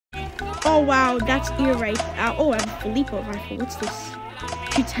Oh wow, that's ear rape. Oh, I have a Filippo rifle. What's this?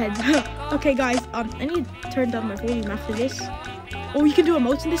 Shoots heads. Okay, guys. I need to turn down my volume after this. Oh, you can do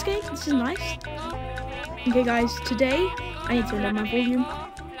emotes in this game. This is nice. Okay, guys. Today I need to turn down my volume.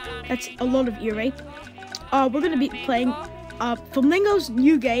 That's a lot of ear rape. We're gonna be playing Flamingo's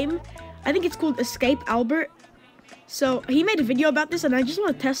new game. I think it's called Escape Albert. So he made a video about this, and I just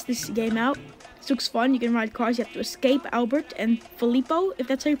want to test this game out. This looks fun. You can ride cars. You have to escape Albert and Filippo, if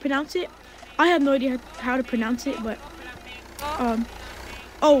that's how you pronounce it. I have no idea how to pronounce it, but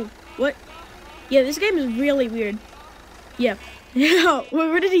oh, what? Yeah, this game is really weird. Yeah.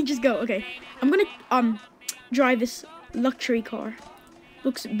 Where did he just go? Okay, I'm gonna drive this luxury car.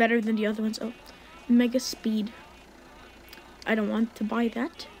 Looks better than the other ones. Oh, mega speed. I don't want to buy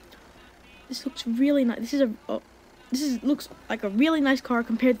that. This looks really nice. Looks like a really nice car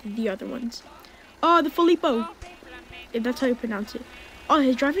compared to the other ones. Oh, the Filippo, if that's how you pronounce it. Oh,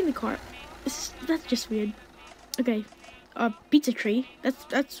 he's driving the car. That's just weird. Okay, pizza tree.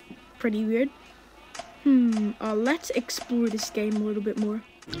 That's pretty weird. Let's explore this game a little bit more.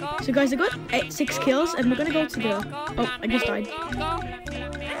 So guys, I got 6 kills, and we're gonna go to the. Oh, I just died.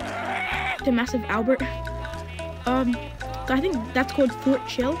 The massive Albert. I think that's called Fort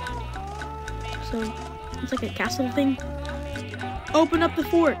Chill. So it's like a castle thing. Open up the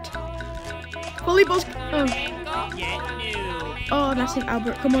fort. Filippo's. Oh, massive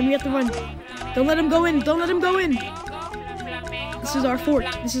Albert. Come on, we have to run. Don't let him go in. Don't let him go in. This is our fort.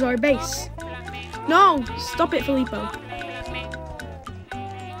 This is our base. No, stop it, Filippo.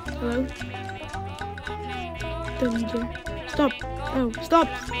 Hello? Don't need you. Stop. Oh, stop.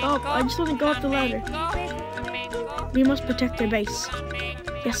 Stop. I just want to go up the ladder. We must protect our base.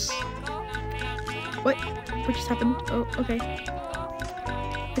 Yes. What just happened? Oh, okay.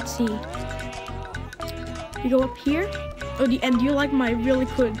 Let's see. We go up here. Oh, the end. Do you like my really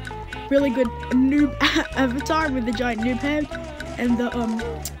good noob avatar with the giant noob head and the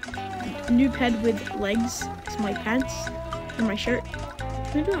noob head with legs? It's my pants and my shirt.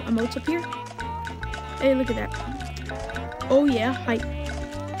 Can we do emotes up here? Hey, look at that. Oh yeah, hi.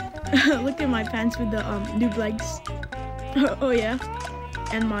 Look at my pants with the noob legs. Oh yeah,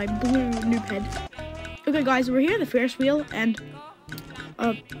 and my blue noob head. Okay, guys, we're here at the Ferris wheel, and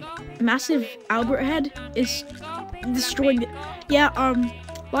massive Albert head is destroying it. Yeah,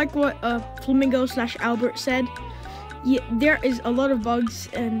 like what Flamingo / Albert said. Yeah, there is a lot of bugs,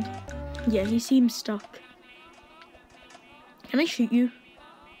 and yeah, he seems stuck. Can I shoot you?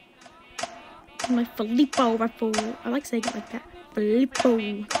 My Filippo rifle. I like saying it like that.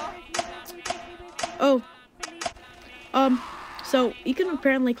 Filippo. Oh. So you can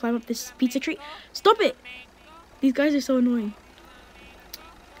apparently climb up this pizza tree. Stop it! These guys are so annoying.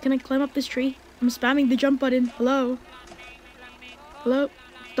 Can I climb up this tree? I'm spamming the jump button. Hello? Hello?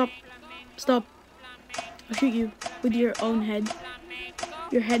 Stop. Stop. I'll shoot you with your own head.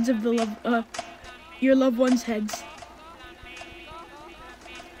 Your heads of the your loved ones' heads.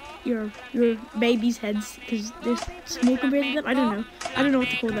 Your babies' heads, because they're small compared to them. I don't know. I don't know what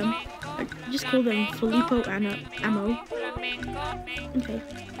to call them. I just call them Filippo ammo. Okay.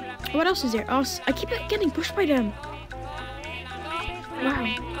 What else is there? Oh, I keep getting pushed by them. Wow.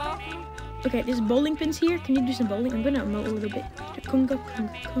 Okay, there's bowling pins here. Can you do some bowling? I'm gonna emote a little bit. Conga,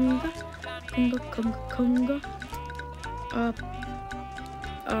 conga, conga, conga, conga, conga.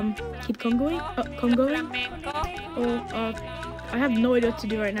 Keep congoing. Congoing. Oh, I have no idea what to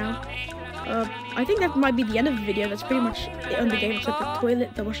do right now. I think that might be the end of the video. That's pretty much it on the game, except the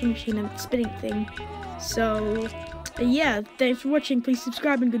toilet, the washing machine, and the spinning thing. So, yeah, thanks for watching. Please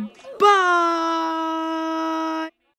subscribe and goodbye!